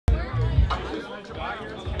Voice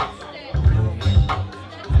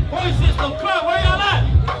system, crowd, where y'all at?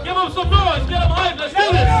 Give them some noise, get them hyped, let's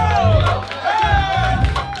do this!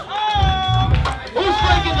 Who's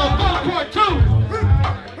breaking the full court two?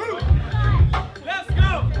 Let's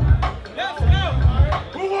go! Let's go!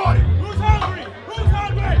 Who won it? Who's hungry? Who's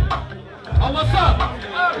hungry? Oh, what's up?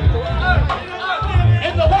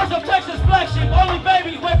 In the words of Texas flagship, only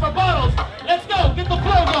babies wait for bottles. Let's go, get the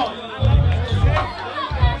flow going.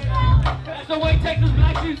 That's the way Texas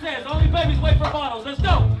Black Sheep says, only babies wait for bottles. Let's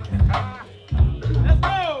go. Let's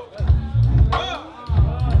go!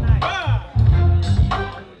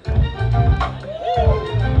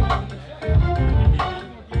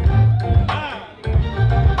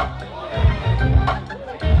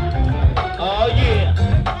 Oh yeah.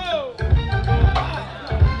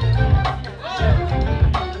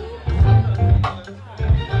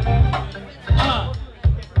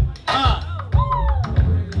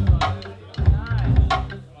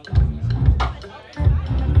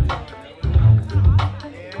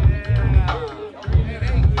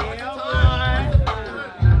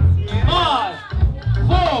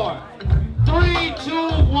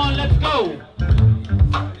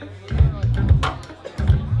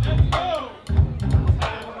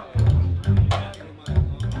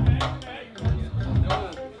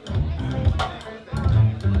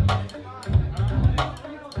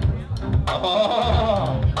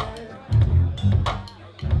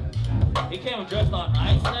 He came dressed on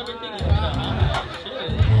ice and everything. Shit.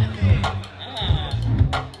 Yeah.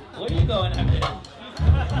 Where are you going after this?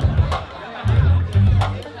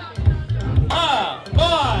 5,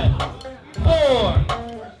 4,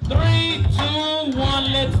 3, 2, 1,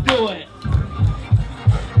 let's do it.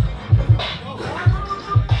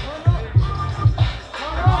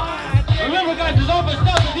 Remember guys, there's open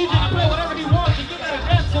stuff. The DJ can play whatever he wants and you gotta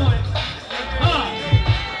dance to it.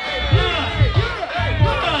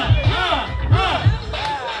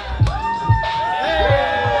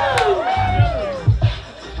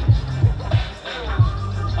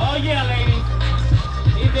 Oh yeah, ladies.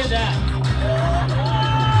 He did that.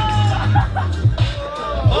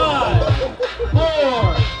 5,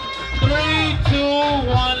 4, 3, 2,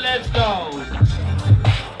 1, let's go.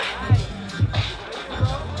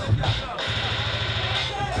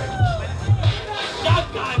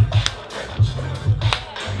 Shotgun.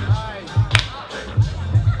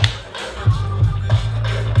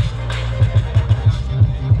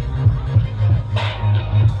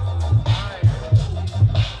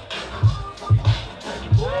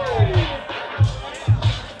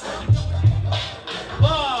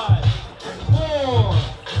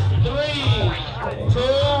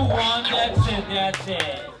 That's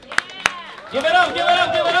it. Give it up, give it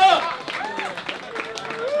up, give it up!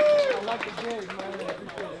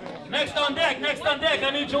 Next on deck,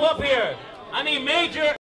 I need you up here. I need Major.